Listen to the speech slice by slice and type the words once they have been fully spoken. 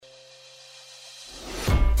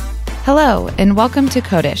Hello, and welcome to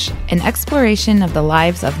Codish, an exploration of the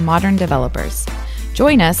lives of modern developers.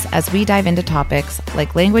 Join us as we dive into topics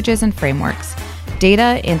like languages and frameworks,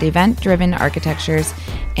 data and event-driven architectures,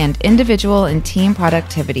 and individual and team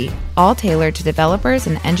productivity, all tailored to developers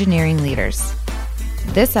and engineering leaders.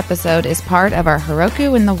 This episode is part of our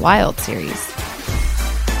Heroku in the Wild series.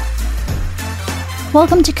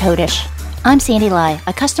 Welcome to Codish. I'm Sandy Lai,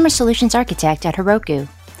 a customer solutions architect at Heroku.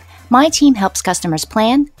 My team helps customers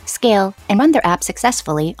plan, scale, and run their apps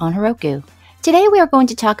successfully on Heroku. Today we are going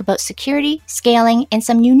to talk about security, scaling, and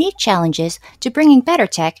some unique challenges to bringing better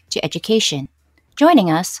tech to education. Joining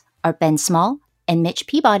us are Ben Small and Mitch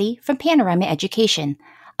Peabody from Panorama Education,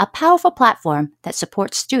 a powerful platform that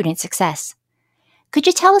supports student success. Could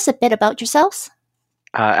you tell us a bit about yourselves?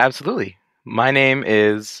 Absolutely. My name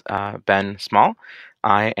is Ben Small.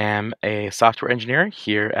 I am a software engineer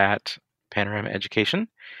here at Panorama Education.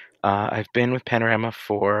 I've been with Panorama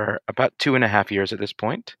for about 2.5 years at this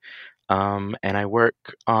point, and I work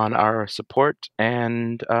on our support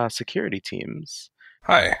and security teams.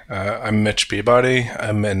 Hi, I'm Mitch Peabody.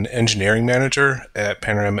 I'm an engineering manager at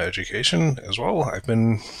Panorama Education as well. I've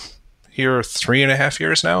been here 3.5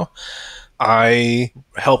 years now. I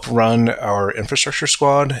help run our infrastructure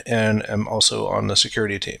squad and am also on the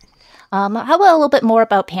security team. How about a little bit more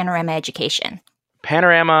about Panorama Education?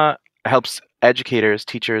 Panorama helps educators,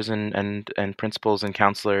 teachers, and principals and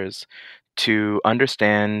counselors to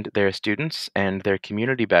understand their students and their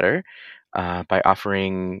community better by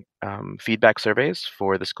offering feedback surveys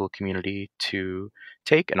for the school community to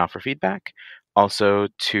take and offer feedback. Also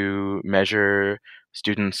to measure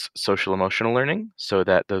students' social emotional learning so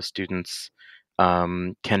that those students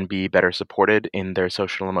can be better supported in their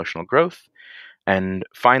social emotional growth. And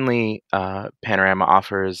finally, Panorama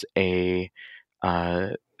offers a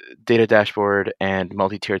data dashboard and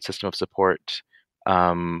multi-tiered system of support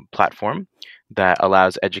platform that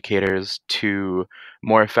allows educators to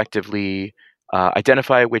more effectively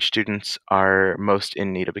identify which students are most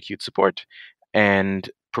in need of acute support and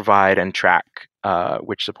provide and track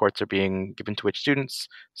which supports are being given to which students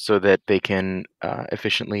so that they can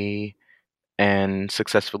efficiently and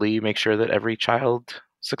successfully make sure that every child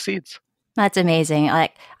succeeds. That's amazing.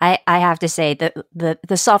 Like I have to say that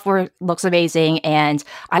the software looks amazing, and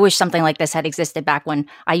I wish something like this had existed back when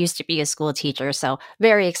I used to be a school teacher. So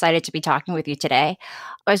very excited to be talking with you today.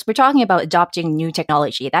 As we're talking about adopting new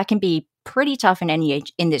technology, that can be pretty tough in any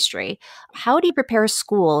industry. How do you prepare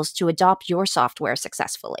schools to adopt your software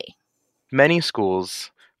successfully? Many schools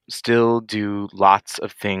still do lots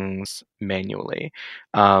of things manually.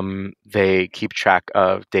 They keep track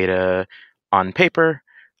of data on paper.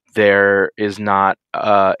 There is not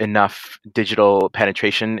enough digital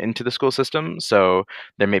penetration into the school system, so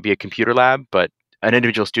there may be a computer lab, but an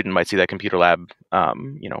individual student might see that computer lab,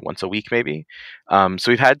 once a week maybe. So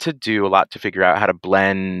we've had to do a lot to figure out how to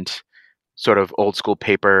blend sort of old school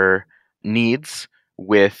paper needs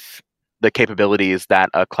with the capabilities that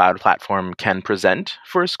a cloud platform can present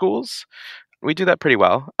for schools. We do that pretty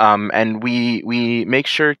well. And we make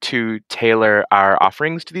sure to tailor our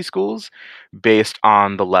offerings to these schools based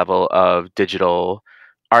on the level of digital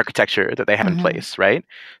architecture that they have in place, right?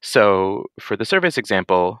 So for the service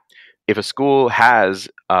example, if a school has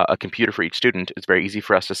a computer for each student, it's very easy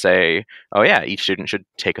for us to say, oh yeah, each student should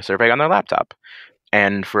take a survey on their laptop.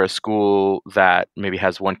 And for a school that maybe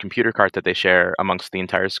has one computer cart that they share amongst the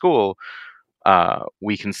entire school,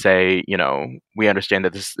 we can say, we understand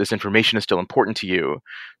that this information is still important to you.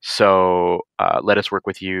 So let us work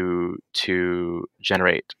with you to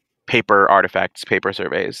generate paper artifacts, paper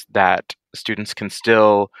surveys that students can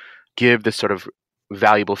still give this sort of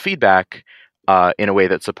valuable feedback in a way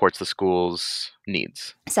that supports the school's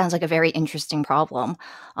needs. Sounds like a very interesting problem.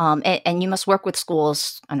 And you must work with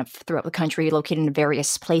schools kind of throughout the country, located in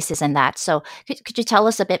various places and that. So could you tell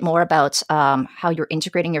us a bit more about how you're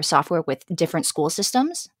integrating your software with different school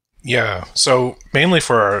systems? Yeah, so mainly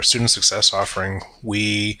for our student success offering,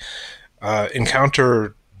 we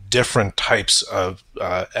encounter different types of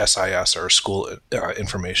SIS or school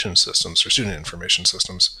information systems or student information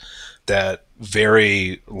systems that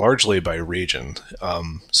vary largely by region.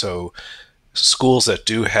 So schools that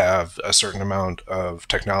do have a certain amount of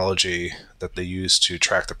technology that they use to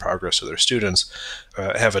track the progress of their students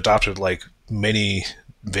have adopted like many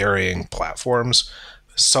varying platforms,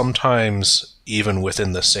 sometimes even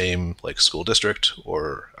within the same like school district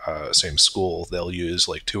or same school, they'll use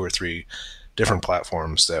like 2 or 3 different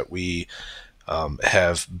platforms that we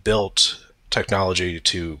have built technology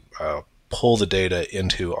to pull the data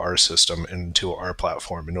into our system, into our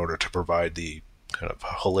platform in order to provide the kind of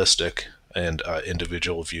holistic and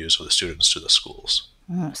individual views of the students to the schools.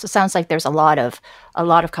 So it sounds like there's a lot of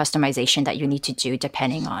customization that you need to do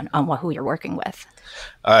depending on who you're working with.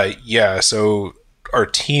 Yeah, so our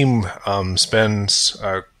team spends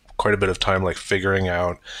quite a bit of time like figuring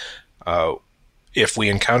out if we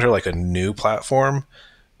encounter like a new platform,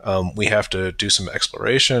 we have to do some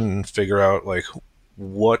exploration and figure out like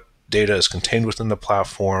what data is contained within the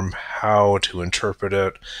platform, how to interpret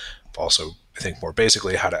it, also I think more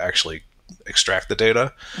basically how to actually extract the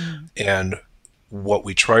data. And what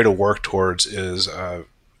we try to work towards is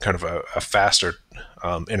kind of a faster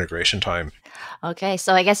integration time. Okay,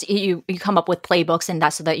 so I guess you come up with playbooks and that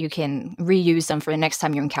so that you can reuse them for the next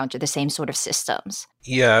time you encounter the same sort of systems.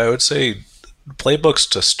 Yeah, I would say playbooks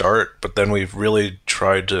to start, but then we've really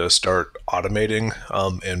tried to start automating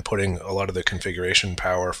and putting a lot of the configuration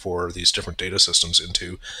power for these different data systems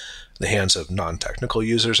into the hands of non-technical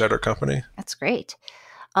users at our company. That's great.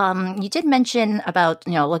 You did mention about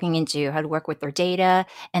looking into how to work with their data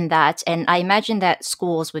and I imagine that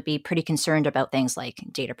schools would be pretty concerned about things like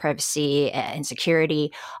data privacy and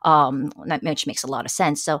security, which makes a lot of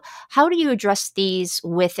sense. So, how do you address these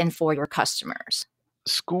with and for your customers?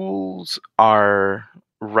 Schools are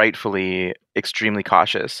rightfully extremely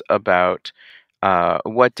cautious about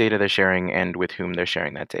what data they're sharing and with whom they're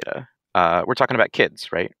sharing that data. We're talking about kids,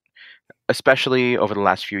 right? Especially over the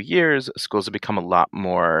last few years, schools have become a lot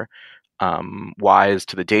more wise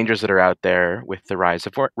to the dangers that are out there with the rise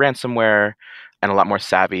of ransomware, and a lot more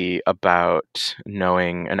savvy about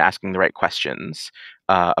knowing and asking the right questions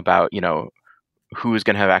about, who's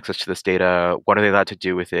going to have access to this data, what are they allowed to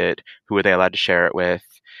do with it, who are they allowed to share it with.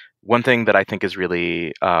 One thing that I think is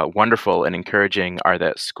really wonderful and encouraging are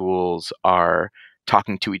that schools are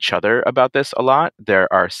talking to each other about this a lot.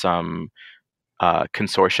 There are some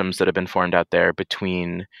consortiums that have been formed out there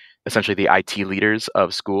between essentially the IT leaders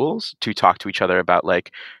of schools to talk to each other about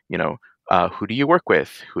who do you work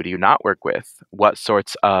with, who do you not work with, what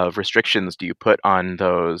sorts of restrictions do you put on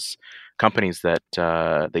those companies that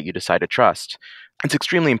you decide to trust. It's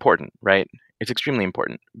extremely important, right? It's extremely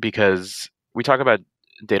important because we talk about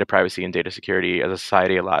data privacy and data security as a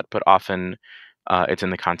society a lot, but often it's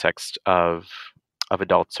in the context of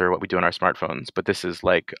adults or what we do on our smartphones. But this is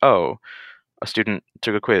like, oh, a student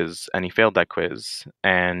took a quiz and he failed that quiz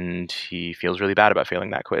and he feels really bad about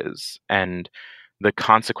failing that quiz. And the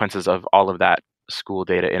consequences of all of that school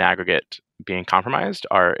data in aggregate being compromised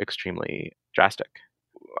are extremely drastic.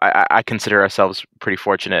 I consider ourselves pretty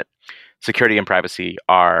fortunate. Security and privacy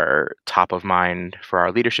are top of mind for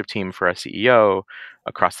our leadership team, for our CEO,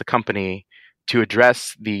 across the company. To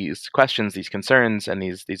address these questions, these concerns, and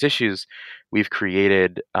these issues, we've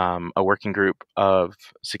created a working group of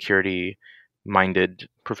security-minded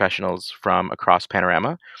professionals from across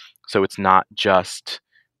Panorama. So it's not just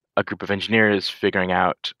a group of engineers figuring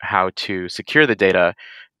out how to secure the data.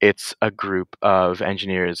 It's a group of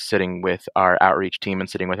engineers sitting with our outreach team and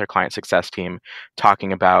sitting with our client success team,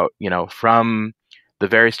 talking about, from the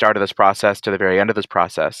very start of this process to the very end of this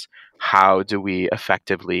process, how do we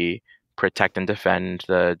effectively protect and defend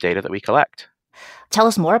the data that we collect? Tell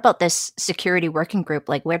us more about this security working group.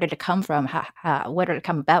 Like, where did it come from? Where did it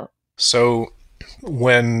come about? So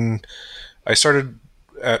when I started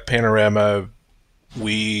at Panorama,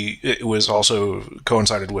 it was also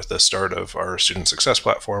coincided with the start of our student success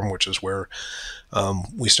platform, which is where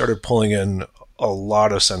we started pulling in a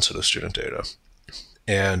lot of sensitive student data.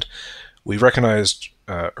 And we recognized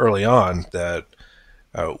early on that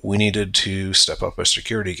we needed to step up a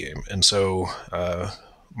security game. And so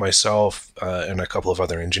myself and a couple of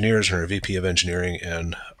other engineers, and our VP of engineering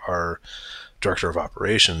and our director of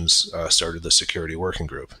operations started the security working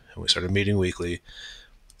group. And we started meeting weekly.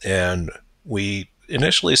 And we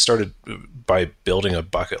initially started by building a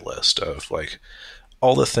bucket list of like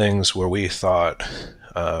all the things where we thought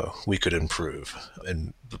we could improve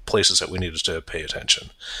and the places that we needed to pay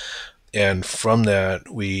attention. And from that,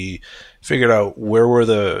 we figured out where were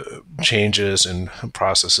the changes and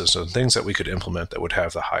processes and things that we could implement that would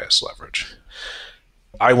have the highest leverage.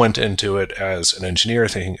 I went into it as an engineer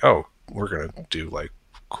thinking, oh, we're going to do like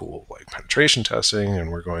cool like penetration testing and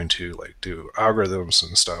we're going to like do algorithms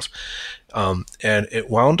and stuff. And it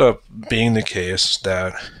wound up being the case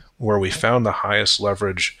that where we found the highest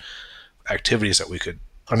leverage activities that we could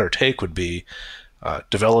undertake would be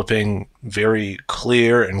developing very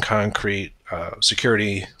clear and concrete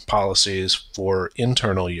security policies for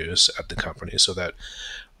internal use at the company so that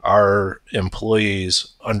our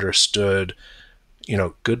employees understood,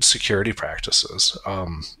 good security practices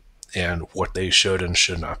and what they should and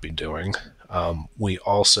should not be doing. We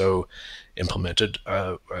also implemented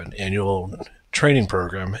an annual training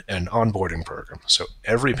program and onboarding program. So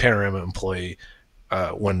every Panorama employee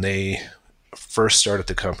when they first start at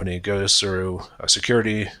the company, goes through a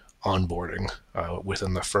security onboarding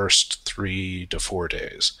within the first 3 to 4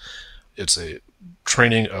 days. It's a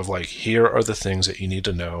training of like, here are the things that you need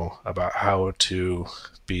to know about how to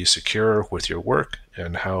be secure with your work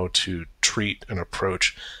and how to treat and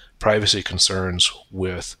approach privacy concerns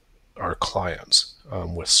with our clients,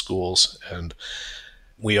 with schools. And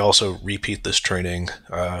we also repeat this training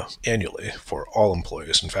annually for all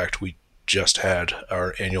employees. In fact, we just had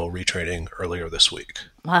our annual retraining earlier this week.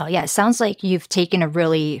 Wow, yeah, it sounds like you've taken a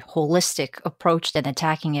really holistic approach and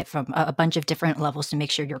attacking it from a bunch of different levels to make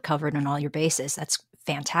sure you're covered on all your bases. That's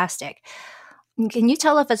fantastic. Can you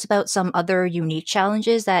tell us about some other unique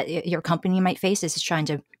challenges that your company might face as it's trying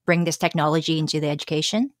to bring this technology into the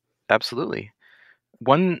education? Absolutely.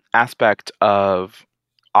 One aspect of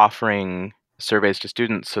offering surveys to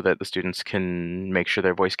students so that the students can make sure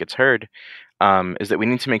their voice gets heard is that we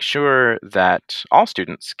need to make sure that all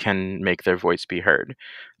students can make their voice be heard.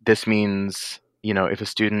 This means, if a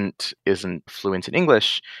student isn't fluent in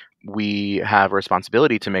English, we have a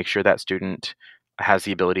responsibility to make sure that student has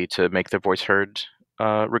the ability to make their voice heard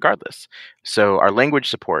regardless. So our language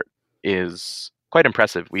support is quite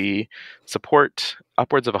impressive. We support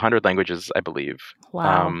upwards of 100 languages, I believe,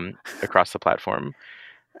 Wow. across the platform.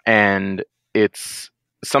 And it's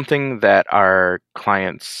something that our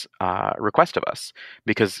clients request of us,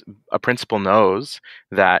 because a principal knows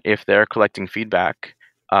that if they're collecting feedback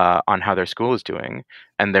on how their school is doing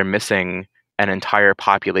and they're missing an entire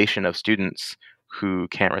population of students who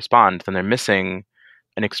can't respond, then they're missing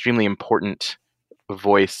an extremely important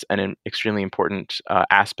voice and an extremely important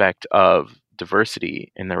aspect of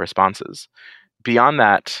diversity in their responses. Beyond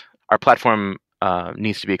that, our platform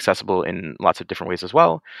needs to be accessible in lots of different ways as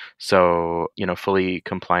well. So, fully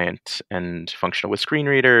compliant and functional with screen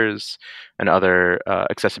readers and other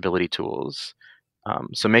accessibility tools.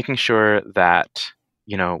 So making sure that,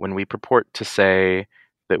 when we purport to say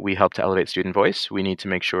that we help to elevate student voice, we need to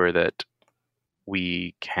make sure that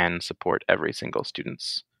we can support every single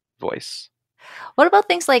student's voice. What about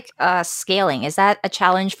things like scaling? Is that a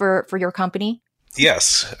challenge for your company?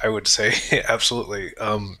 Yes, I would say absolutely,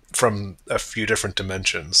 from a few different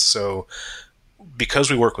dimensions. So because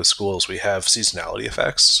we work with schools, we have seasonality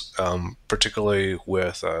effects, particularly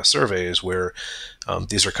with surveys where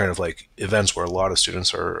these are kind of like events where a lot of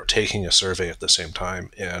students are taking a survey at the same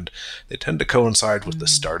time, and they tend to coincide with the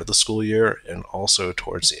start of the school year and also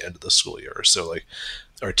towards the end of the school year. So like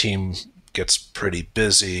our team gets pretty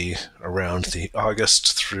busy around the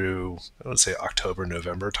August through, I would say, October,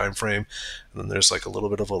 November timeframe. And then there's like a little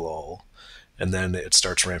bit of a lull. And then it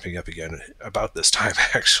starts ramping up again about this time,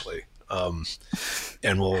 actually. And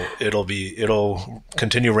it'll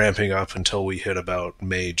continue ramping up until we hit about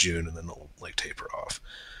May, June, and then it'll like taper off.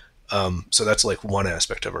 So that's like one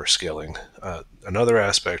aspect of our scaling. Another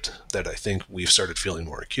aspect that I think we've started feeling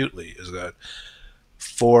more acutely is that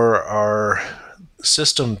for our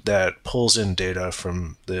system that pulls in data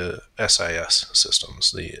from the SIS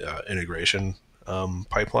systems, the integration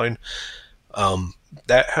pipeline,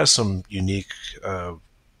 that has some unique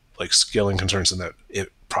like scaling concerns in that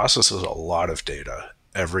it processes a lot of data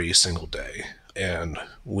every single day. And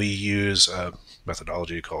we use a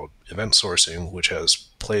methodology called event sourcing, which has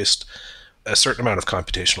placed a certain amount of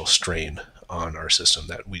computational strain on our system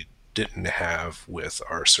that we didn't have with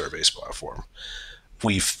our surveys platform.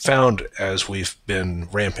 We've found, as we've been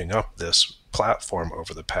ramping up this platform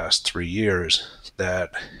over the past 3 years,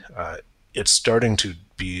 that it's starting to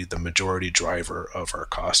be the majority driver of our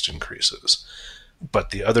cost increases.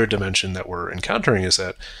 But the other dimension that we're encountering is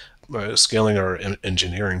that scaling our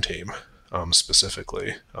engineering team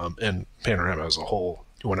specifically, and Panorama as a whole.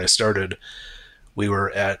 When I started, we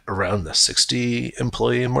were at around the 60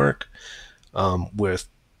 employee mark with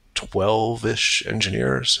 12-ish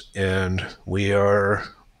engineers, and we are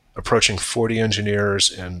approaching 40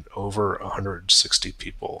 engineers and over 160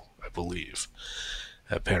 people, I believe,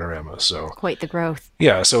 at Panorama. So Quite the growth.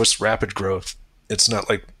 yeah, so it's rapid growth. It's not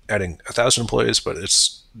like adding 1,000 employees, but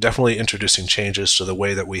it's definitely introducing changes to the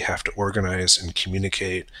way that we have to organize and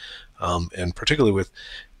communicate, and particularly with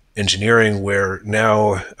engineering, where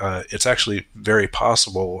now it's actually very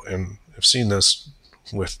possible, and I've seen this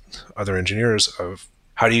with other engineers, of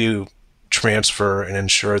how do you transfer and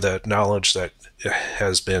ensure that knowledge that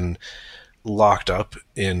has been locked up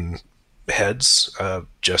in heads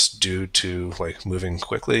just due to like moving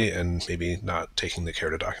quickly and maybe not taking the care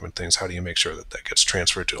to document things. How do you make sure that that gets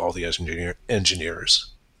transferred to all the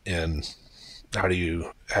engineers? And how do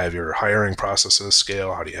you have your hiring processes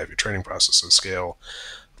scale? How do you have your training processes scale?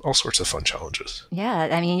 all sorts of fun challenges. Yeah,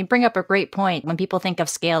 I mean, you bring up a great point. When people think of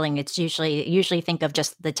scaling, it's usually think of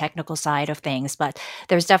just the technical side of things, but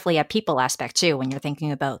there's definitely a people aspect too when you're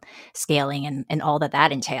thinking about scaling and all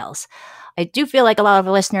that entails. I do feel like a lot of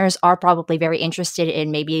listeners are probably very interested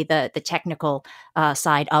in maybe the technical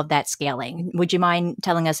side of that scaling. Would you mind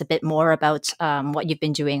telling us a bit more about what you've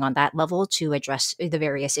been doing on that level to address the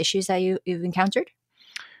various issues that you've encountered?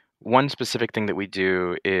 One specific thing that we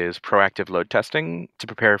do is proactive load testing to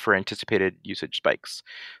prepare for anticipated usage spikes.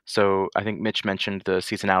 So I think Mitch mentioned the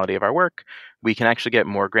seasonality of our work. We can actually get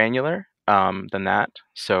more granular than that.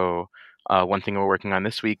 So one thing we're working on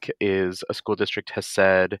this week is a school district has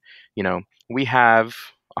said, we have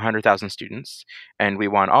 100,000 students, and we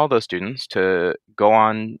want all those students to go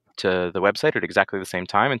on to the website at exactly the same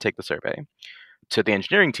time and take the survey. To the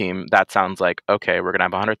engineering team, that sounds like, okay, we're going to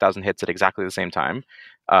have 100,000 hits at exactly the same time.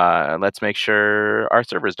 Let's make sure our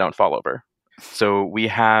servers don't fall over. So we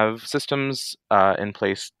have systems in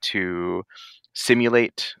place to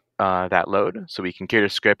simulate that load. So we can create a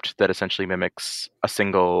script that essentially mimics a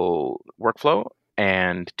single workflow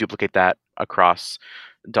and duplicate that across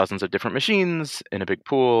dozens of different machines in a big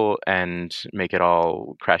pool and make it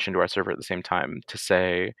all crash into our server at the same time to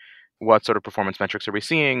say, what sort of performance metrics are we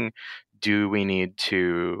seeing? Do we need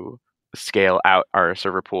to scale out our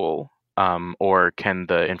server pool? Or can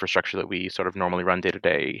the infrastructure that we sort of normally run day to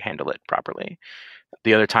day handle it properly?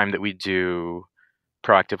 The other time that we do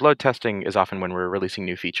proactive load testing is often when we're releasing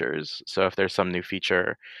new features. So if there's some new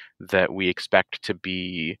feature that we expect to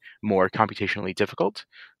be more computationally difficult,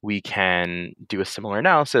 we can do a similar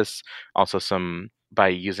analysis. Also, by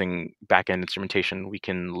using backend instrumentation, we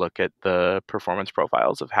can look at the performance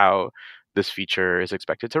profiles of how this feature is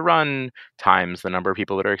expected to run, times the number of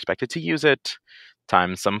people that are expected to use it,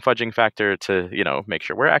 times some fudging factor to, make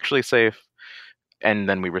sure we're actually safe. And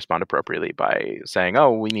then we respond appropriately by saying,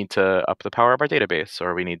 oh, we need to up the power of our database,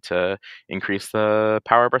 or we need to increase the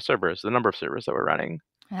power of our servers, the number of servers that we're running.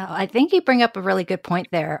 Well, I think you bring up a really good point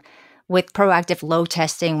there. With proactive load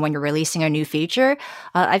testing when you're releasing a new feature,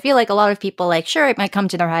 I feel like a lot of people sure, it might come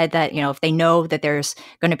to their head that, if they know that there's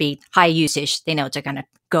going to be high usage, they know they're going to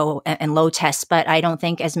go and load test. But I don't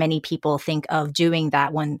think as many people think of doing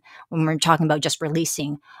that when we're talking about just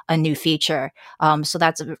releasing a new feature. So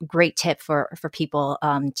that's a great tip for people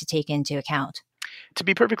to take into account. To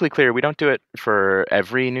be perfectly clear, we don't do it for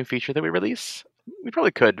every new feature that we release. We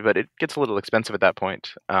probably could, but it gets a little expensive at that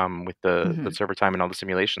point with the server time and all the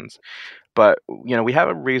simulations. But we have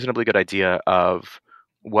a reasonably good idea of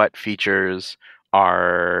what features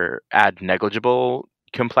add negligible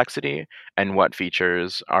complexity and what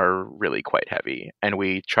features are really quite heavy. And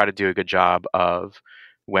we try to do a good job of,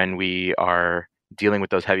 when we are dealing with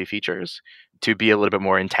those heavy features, to be a little bit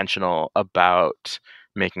more intentional about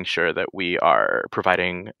making sure that we are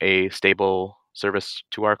providing a stable service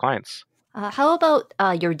to our clients. How about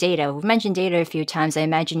your data? We've mentioned data a few times. I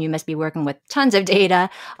imagine you must be working with tons of data.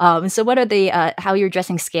 So what are how you're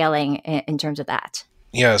addressing scaling in terms of that?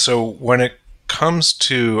 Yeah, so when it comes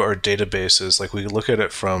to our databases, we look at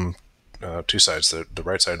it from two sides, the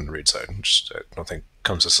write side and the read side, which I don't think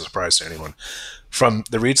comes as a surprise to anyone. From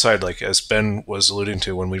the read side, as Ben was alluding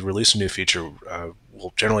to, when we release a new feature,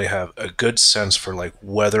 we'll generally have a good sense for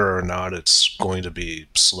whether or not it's going to be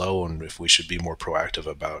slow and if we should be more proactive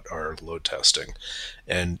about our load testing.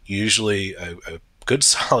 And usually a good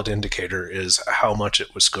solid indicator is how much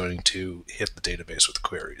it was going to hit the database with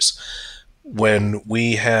queries. When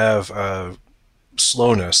we have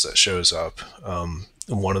slowness that shows up,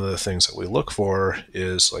 one of the things that we look for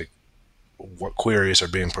is what queries are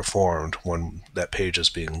being performed when that page is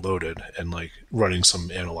being loaded, and running some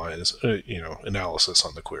analysis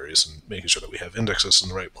on the queries and making sure that we have indexes in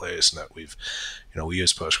the right place and that we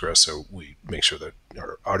use Postgres, so we make sure that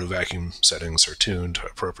our auto vacuum settings are tuned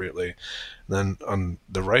appropriately. And then on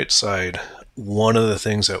the right side, one of the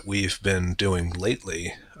things that we've been doing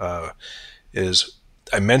lately is,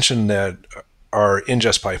 I mentioned that our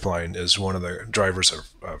ingest pipeline is one of the drivers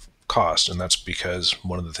of cost, and that's because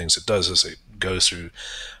one of the things it does is it goes through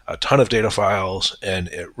a ton of data files and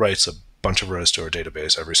it writes a bunch of rows to our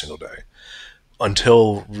database every single day.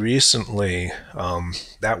 Until recently,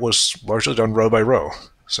 that was largely done row by row.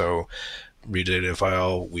 So read a data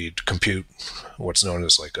file, we'd compute what's known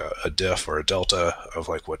as a diff or a delta of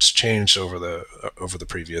what's changed over the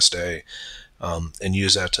previous day, and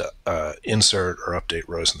use that to insert or update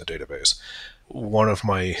rows in the database. One of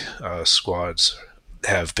my squads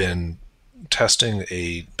have been testing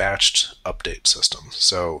a batched update system.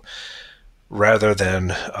 So rather than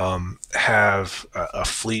have a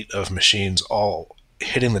fleet of machines all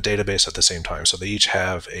hitting the database at the same time. So they each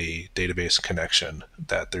have a database connection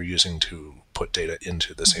that they're using to put data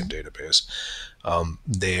into the same database.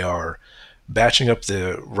 They are batching up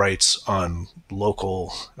the writes on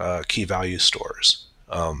local key value stores.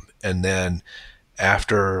 And then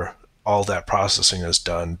after all that processing is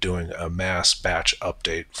done, doing a mass batch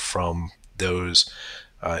update from those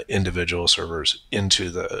individual servers into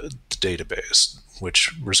the database,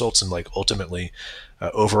 which results in ultimately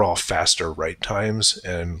overall faster write times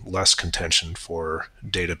and less contention for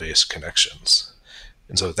database connections.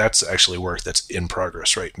 And so that's actually work that's in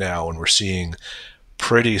progress right now, and we're seeing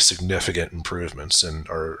pretty significant improvements in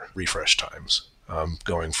our refresh times,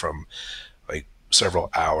 going from several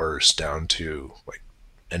hours down to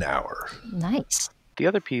an hour. Nice. The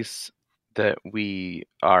other piece that we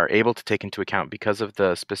are able to take into account because of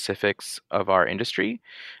the specifics of our industry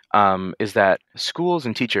is that schools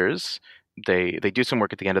and teachers, they do some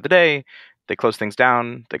work at the end of the day, they close things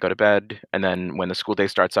down, they go to bed, and then when the school day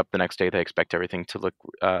starts up the next day, they expect everything to look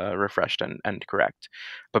refreshed and correct.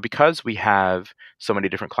 But because we have so many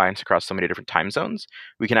different clients across so many different time zones,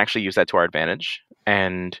 we can actually use that to our advantage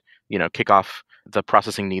and kick off the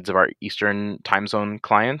processing needs of our Eastern time zone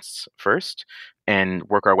clients first and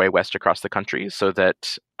work our way west across the country so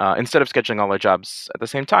that instead of scheduling all our jobs at the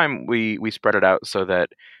same time, we spread it out so that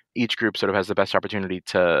each group sort of has the best opportunity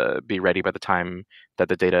to be ready by the time that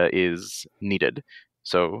the data is needed.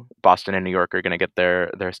 So Boston and New York are going to get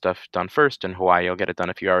their stuff done first, and Hawaii will get it done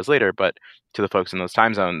a few hours later. But to the folks in those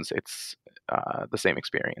time zones, it's the same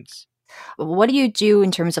experience. What do you do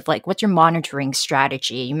in terms of what's your monitoring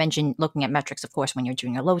strategy? You mentioned looking at metrics, of course, when you're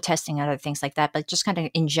doing your load testing and other things like that, but just kind of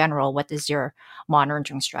in general, what does your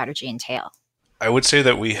monitoring strategy entail? I would say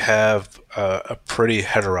that we have a pretty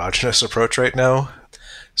heterogeneous approach right now.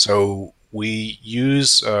 So we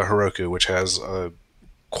use Heroku, which has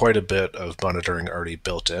quite a bit of monitoring already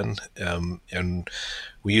built in, and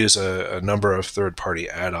we use a number of third-party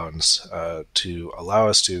add-ons to allow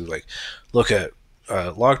us to look at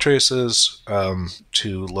log traces,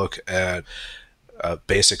 to look at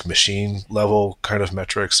basic machine level kind of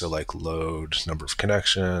metrics, so load, number of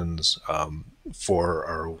connections, for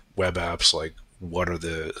our web apps, what are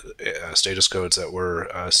the status codes that we're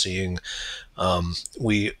seeing.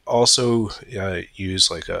 We also use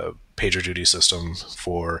a PagerDuty system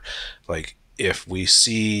for if we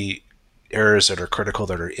see errors that are critical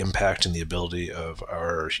that are impacting the ability of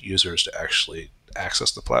our users to actually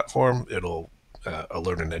access the platform, it'll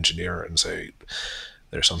alert an engineer and say,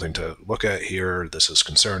 there's something to look at here, this is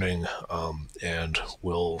concerning, and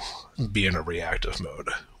we'll be in a reactive mode.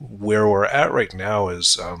 Where we're at right now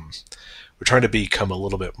is we're trying to become a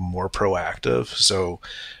little bit more proactive. So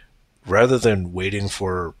rather than waiting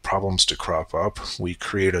for problems to crop up, we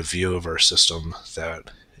create a view of our system that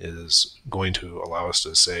is going to allow us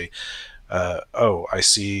to say, oh, I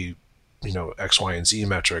see, X, Y, and Z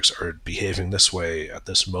metrics are behaving this way at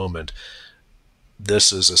this moment.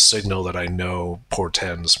 This is a signal that I know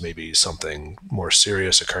portends maybe something more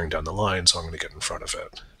serious occurring down the line, so I'm going to get in front of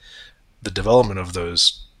it. The development of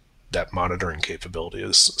that monitoring capability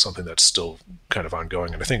is something that's still kind of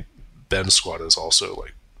ongoing, and I think Ben's squad has also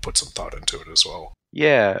put some thought into it as well.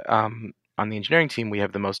 Yeah, on the engineering team, we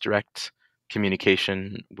have the most direct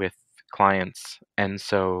communication with clients, and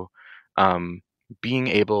so being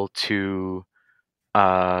able to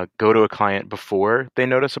go to a client before they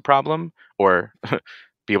notice a problem, or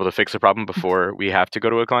be able to fix a problem before we have to go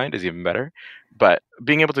to a client is even better. But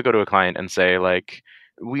being able to go to a client and say,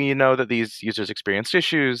 we know that these users experienced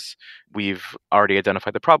issues, we've already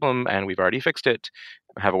identified the problem, and we've already fixed it.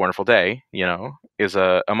 Have a wonderful day, is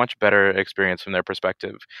a much better experience from their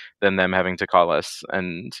perspective than them having to call us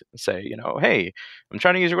and say, hey, I'm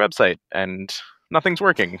trying to use your website and nothing's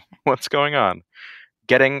working. What's going on?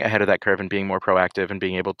 Getting ahead of that curve and being more proactive and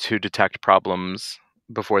being able to detect problems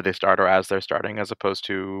before they start or as they're starting, as opposed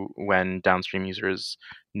to when downstream users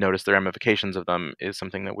notice the ramifications of them, is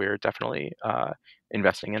something that we're definitely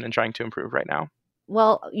investing in and trying to improve right now.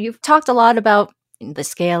 Well, you've talked a lot about the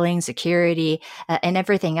scaling, security, and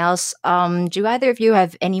everything else. Do either of you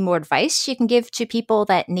have any more advice you can give to people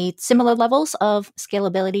that need similar levels of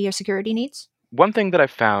scalability or security needs? One thing that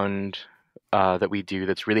I've found that we do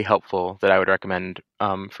that's really helpful that I would recommend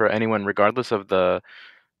for anyone, regardless of the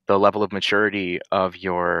level of maturity of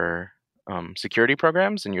your security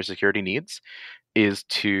programs and your security needs, is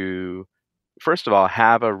to, first of all,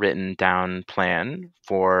 have a written down plan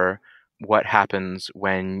for what happens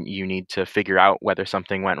when you need to figure out whether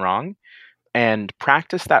something went wrong, and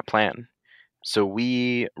practice that plan. So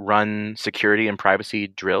we run security and privacy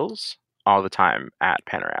drills all the time at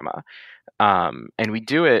Panorama. And we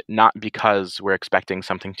do it not because we're expecting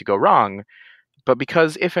something to go wrong, but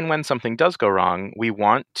because if and when something does go wrong, we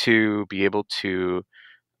want to be able to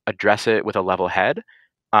address it with a level head,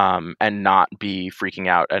 and not be freaking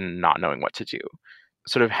out and not knowing what to do.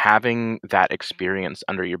 Sort of having that experience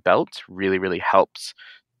under your belt really, really helps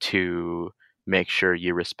to make sure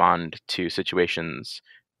you respond to situations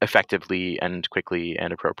effectively and quickly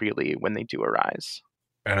and appropriately when they do arise.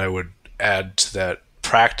 And I would add to that,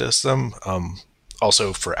 practice them.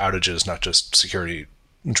 Also for outages, not just security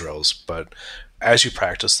drills, but as you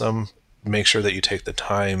practice them, make sure that you take the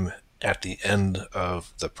time at the end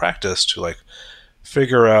of the practice to like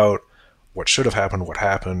figure out what should have happened, what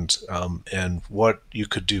happened, and what you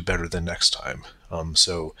could do better than next time.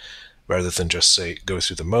 So rather than just say go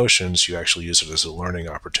through the motions, you actually use it as a learning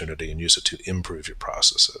opportunity and use it to improve your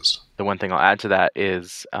processes. The one thing I'll add to that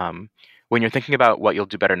is when you're thinking about what you'll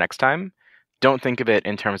do better next time, don't think of it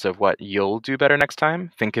in terms of what you'll do better next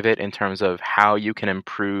time. Think of it in terms of how you can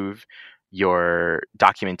improve your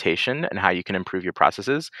documentation and how you can improve your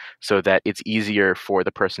processes so that it's easier for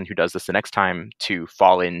the person who does this the next time to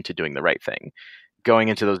fall into doing the right thing. Going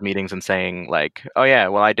into those meetings and saying like, oh yeah,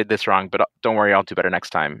 well, I did this wrong, but don't worry, I'll do better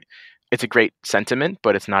next time. It's a great sentiment,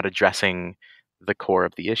 but it's not addressing the core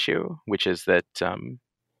of the issue, which is that,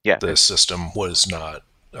 the system was not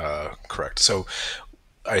correct. So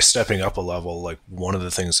stepping up a level, like one of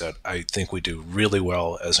the things that I think we do really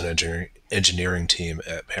well as an engineering team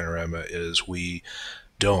at Panorama is we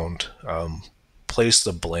don't place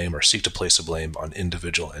the blame or seek to place the blame on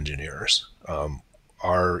individual engineers.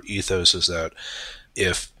 Our ethos is that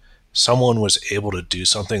if someone was able to do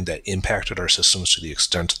something that impacted our systems to the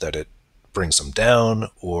extent that it brings them down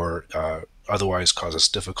or otherwise causes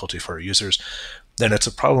difficulty for our users, then it's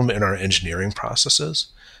a problem in our engineering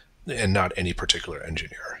processes and not any particular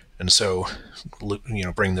engineer. And so,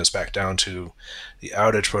 bring this back down to the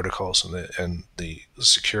outage protocols and the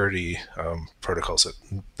security protocols that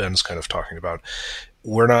Ben's kind of talking about.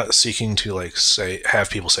 We're not seeking to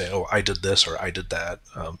have people say, "Oh, I did this" or "I did that."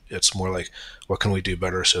 It's more like, what can we do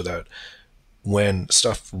better so that when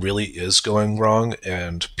stuff really is going wrong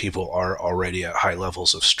and people are already at high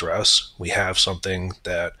levels of stress, we have something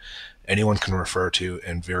that anyone can refer to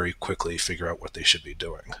and very quickly figure out what they should be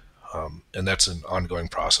doing. And that's an ongoing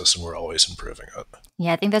process, and we're always improving it.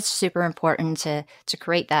 Yeah, I think that's super important to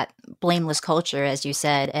create that blameless culture, as you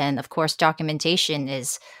said. And of course, documentation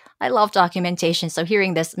is, I love documentation. So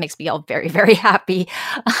hearing this makes me all very, very happy.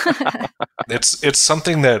 It's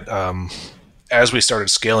something that, as we started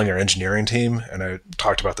scaling our engineering team, and I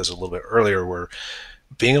talked about this a little bit earlier, we're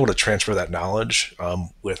being able to transfer that knowledge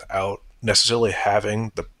without necessarily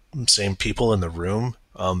having the same people in the room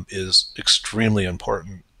is extremely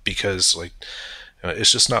important. Because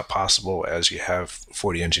it's just not possible as you have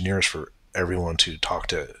 40 engineers for everyone to talk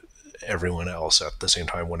to everyone else at the same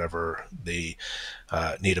time whenever they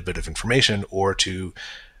need a bit of information, or to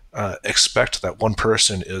expect that one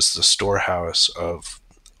person is the storehouse of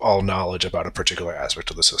all knowledge about a particular aspect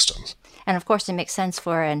of the system. And of course, it makes sense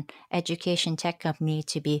for an education tech company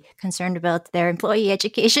to be concerned about their employee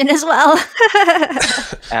education as well.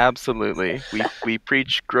 Absolutely. We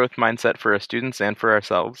preach growth mindset for our students and for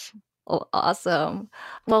ourselves. Oh, awesome.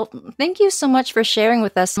 Well, thank you so much for sharing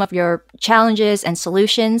with us some of your challenges and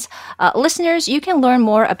solutions. Listeners, you can learn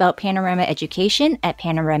more about Panorama Education at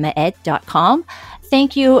panoramaed.com.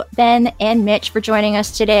 Thank you, Ben and Mitch, for joining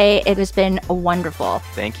us today. It has been wonderful.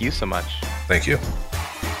 Thank you so much. Thank you.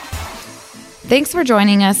 Thanks for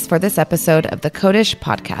joining us for this episode of the Codish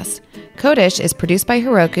podcast. Codish is produced by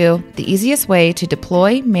Heroku, the easiest way to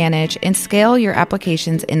deploy, manage, and scale your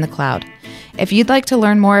applications in the cloud. If you'd like to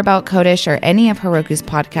learn more about Codish or any of Heroku's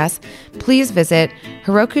podcasts, please visit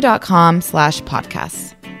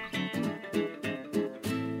heroku.com/podcasts.